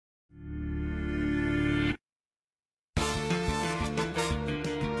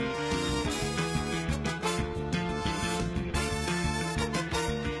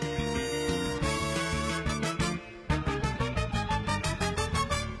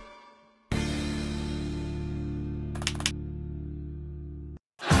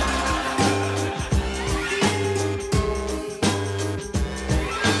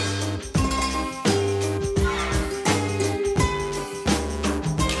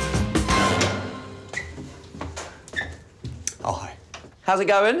How's it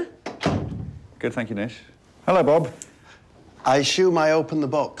going? Good, thank you, Nish. Hello, Bob. I assume I open the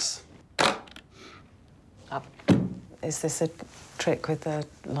box. Is this a trick with the,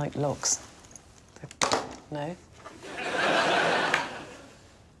 like, locks? No?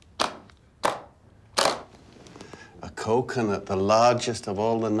 A coconut, the largest of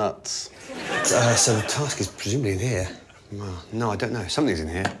all the nuts. So the task is presumably in here. Well, no, I don't know. Something's in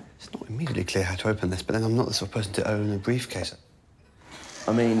here. It's not immediately clear how to open this, but then I'm not the sort of person to own a briefcase.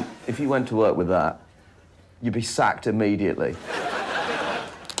 I mean, if you went to work with that, you'd be sacked immediately.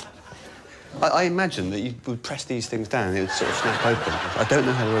 I imagine that you would press these things down and it would sort of snap open. I don't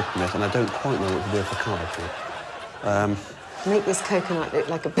know how to open this, and I don't quite know what to do if I can't. Make this coconut look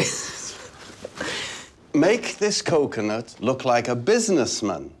like a business. Make this coconut look like a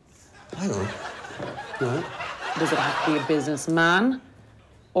businessman. Hang on. No. Does it have to be a businessman?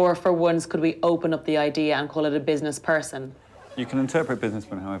 Or for once, could we open up the idea and call it a business person? You can interpret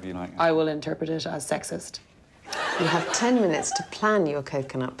businessman however you like. I will interpret it as sexist. You have 10 minutes to plan your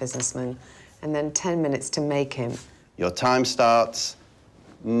coconut businessman and then 10 minutes to make him. Your time starts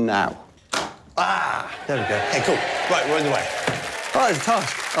now. Ah! There we go. Hey, cool. Right, we're on the way. Oh, it's a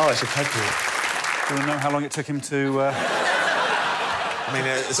task. Oh, it's a coconut. Do you know how long it took him to... I mean,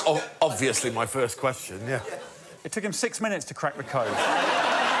 it's obviously my first question, yeah. It took him 6 minutes to crack the code.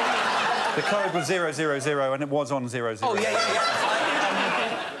 The code was 000 and it was on 00. Oh, yeah.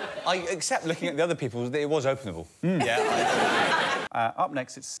 I accept looking at the other people's that it was openable. Mm. Yeah. Up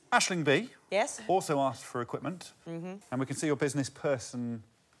next, it's Aisling B. Yes? Also asked for equipment. Mm-hmm. And we can see your business person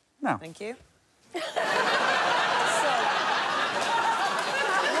now. Thank you.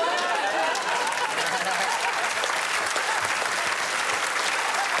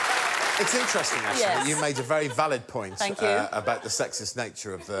 It's interesting, actually, Yes. that you made a very valid point Thank you. about the sexist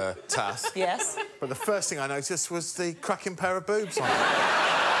nature of the task. Yes. But the first thing I noticed was the cracking pair of boobs on it.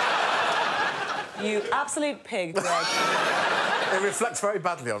 You absolute pig, Greg. It reflects very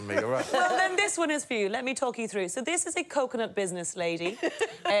badly on me, all right? Well, then this one is for you. Let me talk you through. So this is a coconut business lady.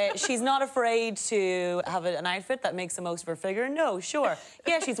 She's not afraid to have an outfit that makes the most of her figure. No, sure.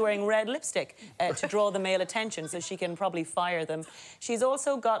 Yeah, she's wearing red lipstick to draw the male attention so she can probably fire them. She's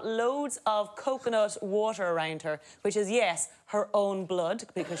also got loads of coconut water around her, which is, yes, her own blood,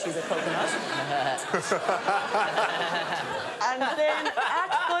 because she's a coconut. And then,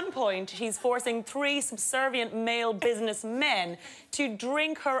 at gunpoint, she's forcing 3 subservient male businessmen to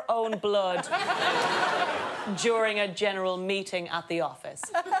drink her own blood during a general meeting at the office.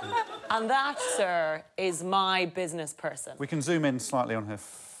 And that, sir, is my business person. We can zoom in slightly on her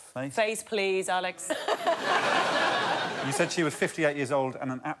face. Face, please, Alex. You said she was 58 years old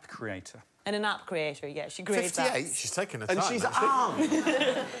and an app creator. And an app creator, yeah, she creates 58? apps. She's taken her time, And she's actually. armed.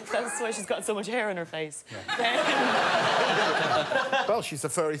 That's why she's got so much hair in her face. Yeah. Well, she's a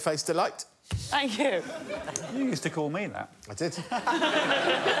furry-faced delight. Thank you. You used to call me that. I did.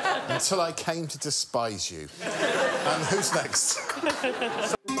 Until I came to despise you. And who's next?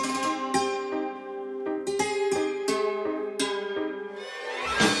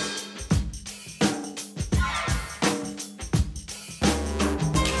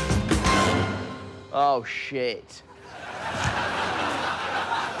 Oh, shit.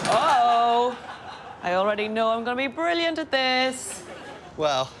 Uh-oh. I already know I'm going to be brilliant at this.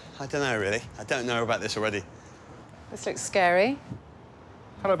 Well, I don't know, really. I don't know about this already. This looks scary.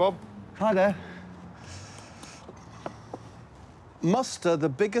 Hello, Bob. Hi there. Muster the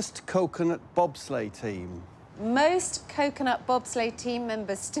biggest coconut bobsleigh team. Most coconut bobsleigh team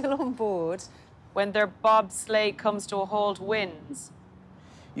members still on board. When their bobsleigh comes to a halt, wins.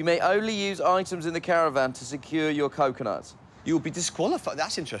 You may only use items in the caravan to secure your coconuts. You'll be disqualified.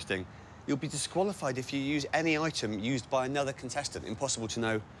 That's interesting. You'll be disqualified if you use any item used by another contestant. Impossible to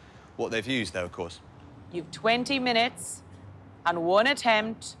know what they've used, though, of course. You've 20 minutes and 1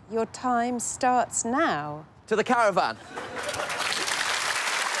 attempt. Your time starts now. To the caravan.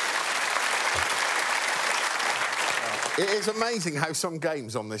 It is amazing how some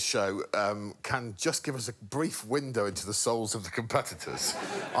games on this show can just give us a brief window into the souls of the competitors.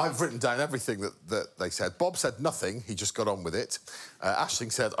 I've written down everything that they said. Bob said nothing, he just got on with it.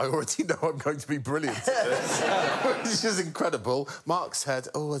 Aisling said, I already know I'm going to be brilliant at this, which is incredible. Mark said,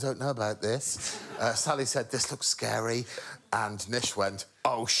 oh, I don't know about this. Sally said, this looks scary. And Nish went,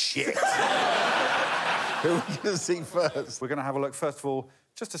 oh, shit. Who are we going to see first? We're going to have a look, first of all,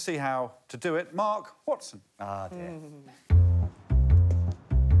 just to see how to do it. Mark Watson. Ah, dear.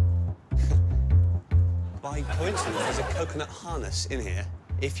 By coincidence, there's a coconut harness in here.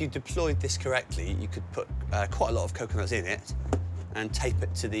 If you deployed this correctly, you could put quite a lot of coconuts in it and tape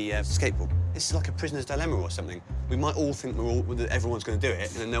it to the skateboard. This is like a prisoner's dilemma or something. We might all think that everyone's going to do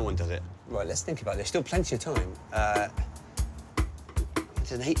it, and then no one does it. Right, let's think about this. Still plenty of time. There's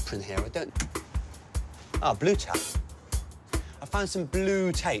an apron here. I don't... Ah, blue tape. I found some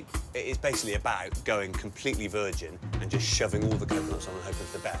blue tape. It is basically about going completely virgin and just shoving all the coconuts on and hoping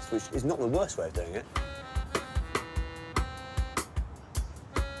for the best, which is not the worst way of doing it.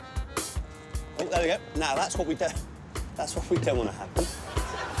 Oh, there we go. Now, that's what we don't... That's what we don't want to happen.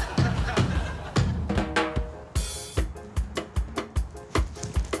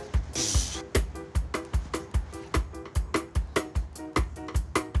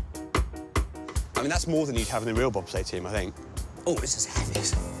 I mean, that's more than you'd have in a real bobsleigh team, I think. Oh, this is heavy.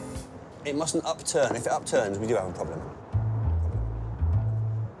 It mustn't upturn. If it upturns, we do have a problem.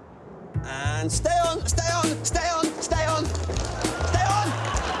 And stay on, stay on, stay on, stay on, stay on!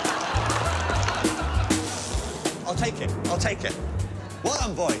 I'll take it, I'll take it. Well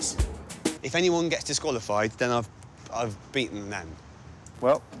done, boys. If anyone gets disqualified, then I've beaten them.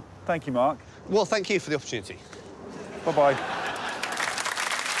 Well, thank you, Mark. Well, thank you for the opportunity. Bye-bye.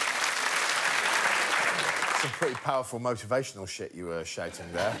 Some pretty powerful motivational shit you were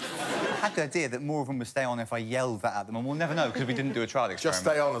shouting there. I had the idea that more of them would stay on if I yelled that at them, and we'll never know because we didn't do a trial experiment. Just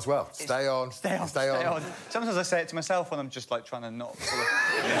stay on as well. Stay on. Stay on. Stay on. Sometimes I say it to myself when I'm just, like, trying to not...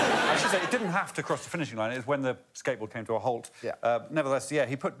 I should say, it didn't have to cross the finishing line. It was when the skateboard came to a halt. Yeah. Nevertheless, yeah,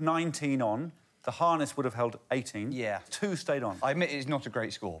 he put 19 on. The harness would have held 18. Yeah. 2 stayed on. I admit it's not a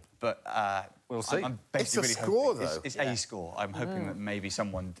great score, but... we'll see. I'm basically It's a really score, hoping... though. It's a score. I'm hoping that maybe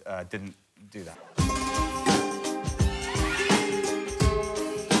someone didn't do that.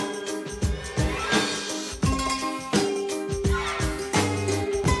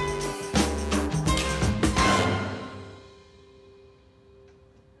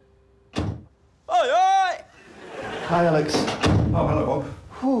 Hi, Alex. Oh, hello, Bob.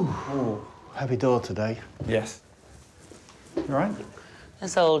 Whew. Oh, heavy door today. Yes. You all right?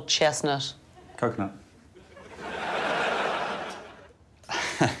 This old chestnut. Coconut.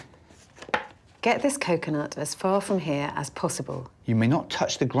 Get this coconut as far from here as possible. You may not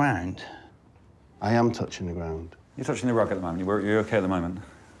touch the ground. I am touching the ground. You're touching the rug at the moment. You're OK at the moment.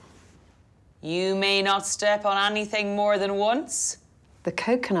 You may not step on anything more than once. The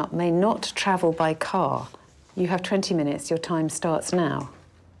coconut may not travel by car. You have 20 minutes. Your time starts now.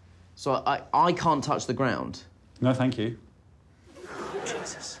 So I can't touch the ground? No, thank you.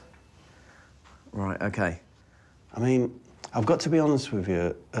 Jesus. Right, OK. I mean, I've got to be honest with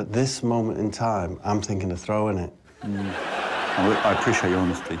you. At this moment in time, I'm thinking of throwing it. I appreciate your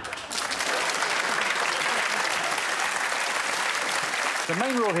honesty. The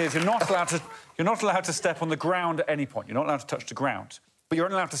main rule here is you're not allowed to step on the ground at any point. You're not allowed to touch the ground. But you're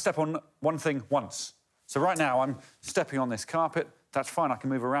only allowed to step on one thing once. So right now, I'm stepping on this carpet. That's fine, I can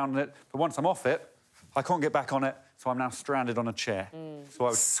move around in it. But once I'm off it, I can't get back on it, so I'm now stranded on a chair. So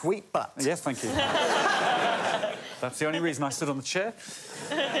I would... Sweet butt. Yes, thank you. That's the only reason I stood on the chair.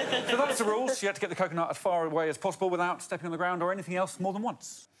 So that's the rules. You had to get the coconut as far away as possible without stepping on the ground or anything else more than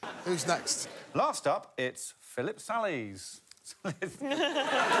once. Who's next? Last up, it's Phillips Sally's.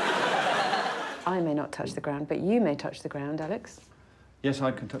 I may not touch the ground, but you may touch the ground, Alex. Yes,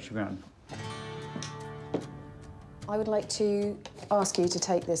 I can touch the ground. I would like to ask you to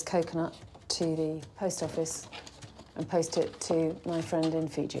take this coconut to the post office and post it to my friend in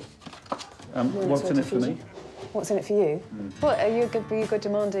Fiji. What's in it for me? What's in it for you? What, are you good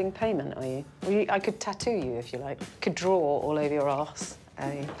demanding payment, are you? I could tattoo you, if you like. Could draw all over your arse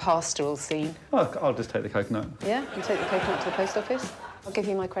a pastoral scene. Oh, I'll just take the coconut. Yeah? You take the coconut to the post office? I'll give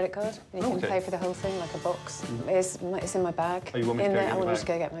you my credit card. You can pay for the whole thing, like a box. It's in my bag. Oh, you want me to go get your I want bag? you to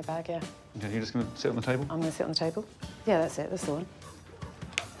go get my bag, yeah. Okay, you're just going to sit on the table? I'm going to sit on the table. Yeah, that's it. That's the one.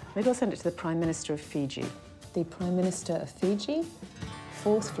 Maybe I'll send it to the Prime Minister of Fiji. The Prime Minister of Fiji,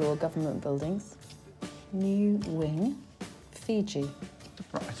 4th floor government buildings, new wing, Fiji.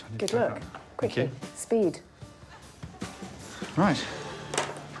 Right, I need Good to take luck. that. Quickly. Thank you. Speed. Right.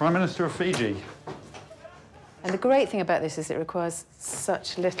 Prime Minister of Fiji. And the great thing about this is it requires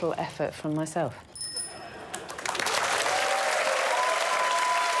such little effort from myself.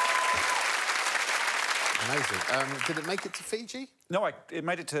 Amazing. Did it make it to Fiji? No, it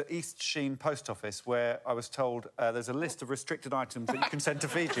made it to East Sheen Post Office, where I was told there's a list of restricted items that you can send to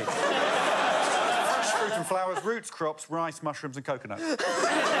Fiji. Fresh fruit and flowers, roots, crops, rice, mushrooms and coconuts. Hey,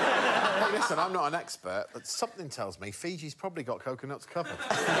 listen, I'm not an expert, but something tells me Fiji's probably got coconuts covered.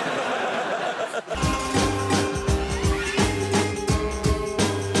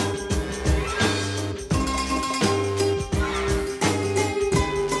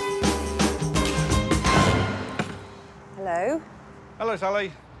 Hello? Hello,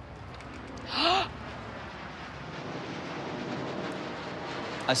 Sally.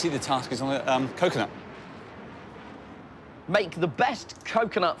 I see the task is on a coconut. Make the best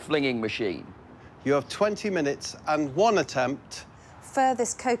coconut flinging machine. You have 20 minutes and 1 attempt.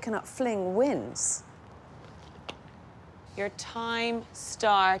 Furthest coconut fling wins. Your time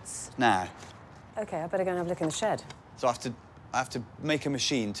starts Now. OK, I better go and have a look in the shed. So I have to make a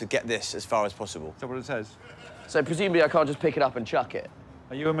machine to get this as far as possible. Is that what it says? So presumably I can't just pick it up and chuck it?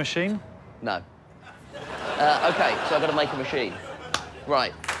 Are you a machine? No. OK, so I've got to make a machine.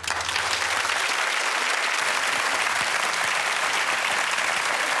 Right.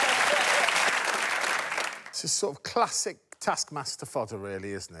 This is sort of classic Taskmaster fodder,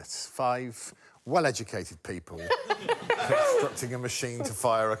 really, isn't it? 5 well-educated people constructing a machine to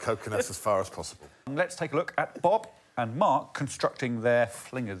fire a coconut as far as possible. Let's take a look at Bob and Mark constructing their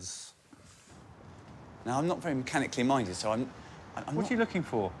flingers. Now, I'm not very mechanically minded, so I'm What are you looking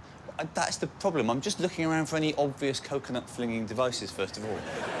for? That's the problem. I'm just looking around for any obvious coconut flinging devices, first of all.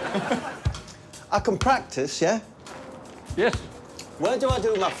 I can practice, yeah? Yes. Where do I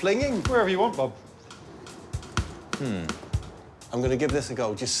do my flinging? Wherever you want, Bob. I'm going to give this a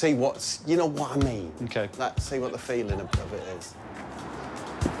go. Just see what's... You know what I mean? OK. Let's see what the feeling of it is.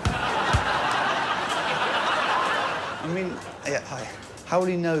 I mean, yeah, hi. How will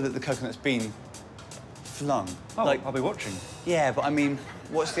you know that the coconut's been flung? Oh, I'll be watching. Yeah, but I mean,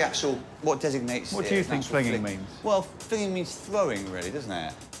 what's the actual... What designates... What do you think flinging means? Well, flinging means throwing, really, doesn't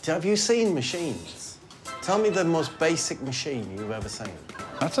it? Have you seen machines? Tell me the most basic machine you've ever seen.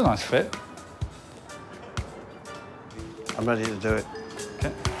 That's a nice fit. I'm ready to do it. OK.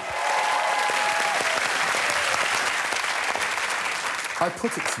 I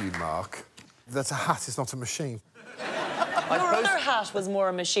put it to you, Mark, that a hat is not a machine. Your other hat was more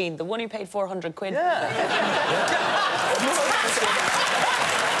a machine, the one you paid 400 quid. I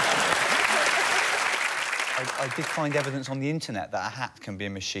did find evidence on the internet that a hat can be a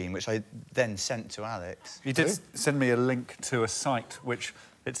machine, which I then sent to Alex. You did send me a link to a site which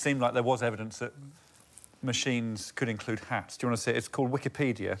it seemed like there was evidence that machines could include hats. Do you want to see it? It's called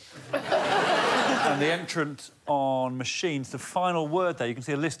Wikipedia. And the entrant on machines, the final word there, you can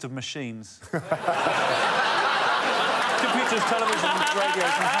see a list of machines. Computers, television, radios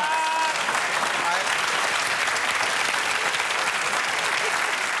and hats.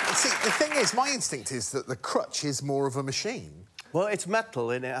 See, the thing is, my instinct is that the crutch is more of a machine. Well, it's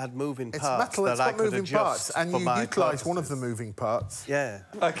metal and it had moving parts. It's metal, it's got moving parts, and you utilise one of the moving parts. Yeah.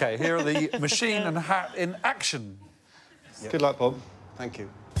 OK, here are the machine and hat in action. Yep. Good luck, Bob. Thank you.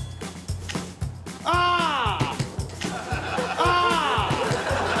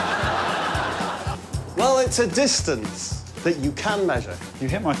 Well, it's a distance that you can measure. You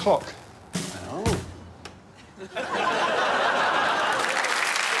hit my clock. Oh.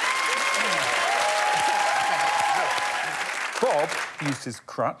 Bob used his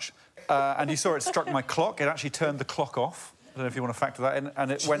crutch, and you saw it struck my clock. It actually turned the clock off. I don't know if you want to factor that in.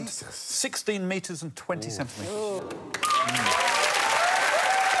 And it went 16 metres and 20 centimetres.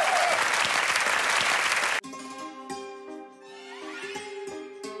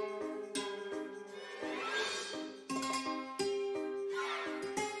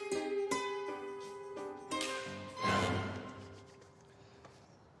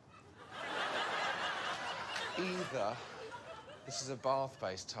 Either this is a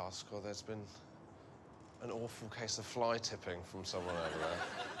Bath-based task or there's been an awful case of fly tipping from someone over there.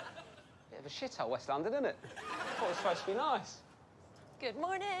 Bit of a shithole, West London, isn't it? Thought it was supposed to be nice. Good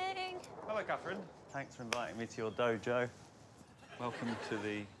morning. Hello, Catherine. Thanks for inviting me to your dojo. Welcome to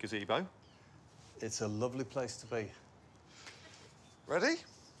the gazebo. It's a lovely place to be. Ready?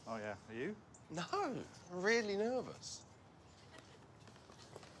 Oh, yeah. Are you? No, I'm really nervous.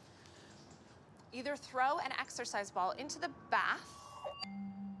 Either throw an exercise ball into the bath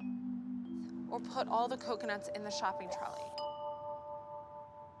or put all the coconuts in the shopping trolley.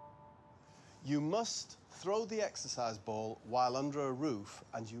 You must throw the exercise ball while under a roof,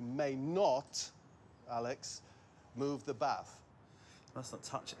 and you may not, Alex, move the bath. You must not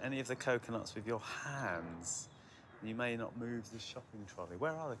touch any of the coconuts with your hands. You may not move the shopping trolley.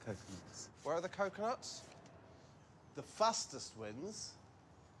 Where are the coconuts? Where are the coconuts? The fastest wins,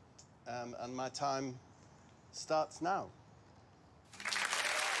 and my time starts now.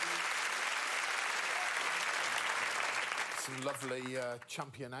 Some lovely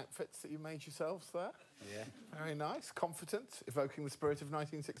champion outfits that you made yourselves there. Yeah. Very nice, confident, evoking the spirit of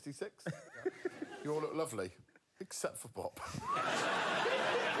 1966. You all look lovely, except for Bob.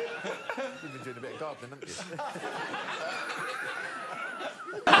 You've been doing a bit of gardening, haven't you?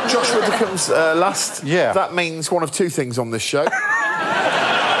 Josh Widdicombe's last. Yeah. That means one of two things on this show.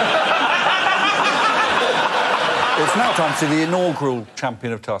 It's now time to see the inaugural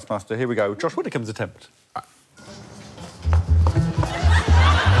champion of Taskmaster. Here we go. Josh Whittaker's attempt.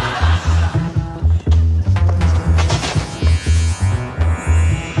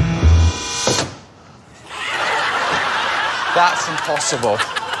 That's impossible.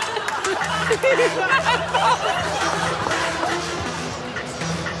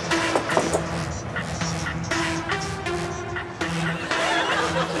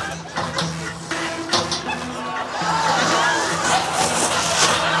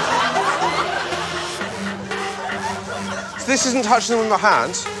 So this isn't touching them with my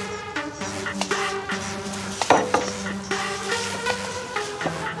hands.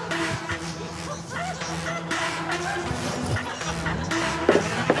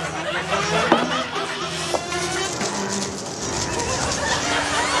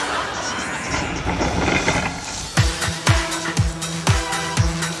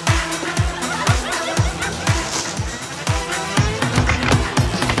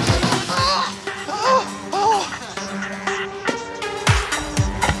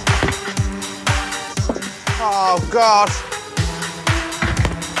 Oh, God.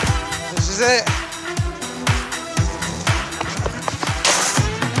 This is it.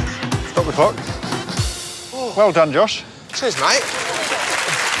 Stop the clock. Oh. Well done, Josh. Cheers, mate.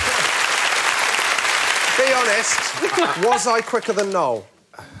 Be honest, was I quicker than Noel?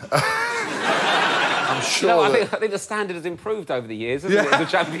 I'm sure. No, I think the standard has improved over the years, hasn't it, as the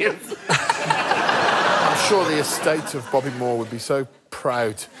champions? I'm sure the estate of Bobby Moore would be so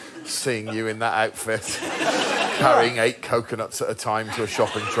proud seeing you in that outfit, carrying 8 coconuts at a time to a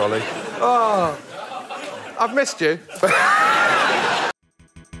shopping trolley. Oh, I've missed you.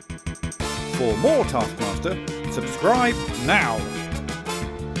 For more Taskmaster, subscribe now.